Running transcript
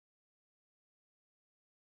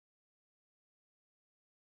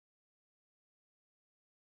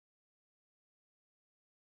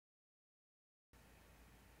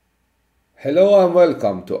Hello and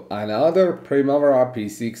welcome to another Primavera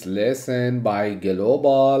P6 lesson by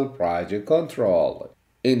Global Project Control.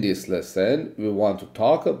 In this lesson, we want to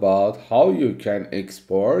talk about how you can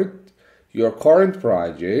export your current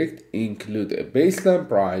project, include a baseline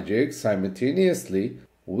project simultaneously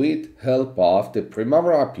with help of the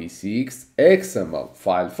Primavera P6 XML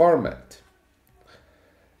file format.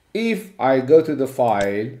 If I go to the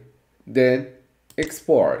file, then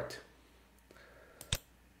export.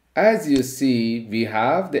 As you see, we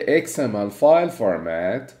have the XML file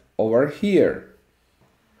format over here.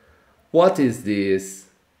 What is this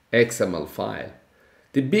XML file?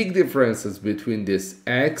 The big differences between this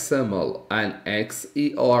XML and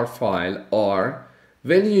XER file are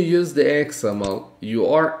when you use the XML, you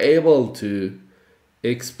are able to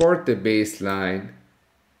export the baseline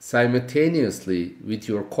simultaneously with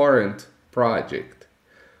your current project.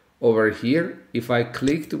 Over here, if I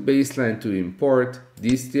click to baseline to import,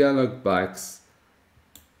 this dialog box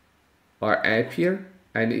are appear,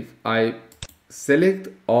 and if I select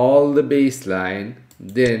all the baseline,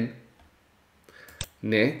 then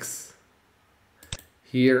next,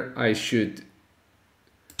 here I should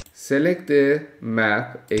select the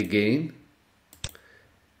map again,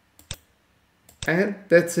 and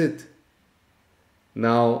that's it.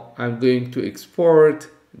 Now I'm going to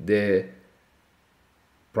export the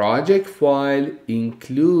project file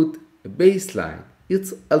include a baseline.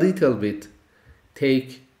 It's a little bit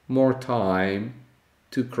take more time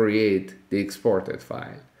to create the exported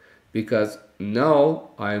file, because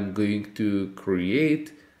now I'm going to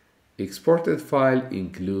create exported file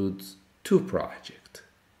includes two projects.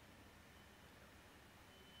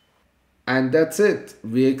 And that's it.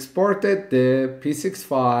 We exported the P6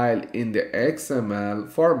 file in the XML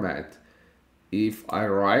format. If I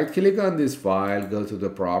right click on this file, go to the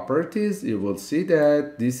properties, you will see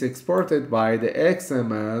that this exported by the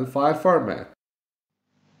XML file format.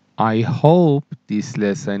 I hope this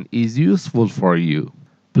lesson is useful for you.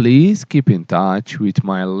 Please keep in touch with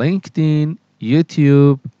my LinkedIn,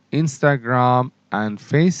 YouTube, Instagram, and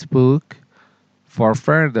Facebook for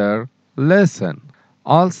further lesson.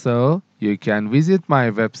 Also, you can visit my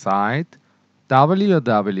website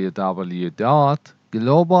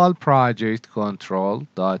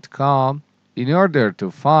www.globalprojectcontrol.com in order to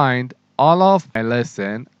find all of my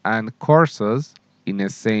lessons and courses in the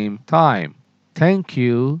same time. Thank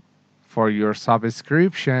you for your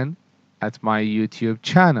subscription at my YouTube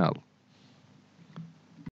channel.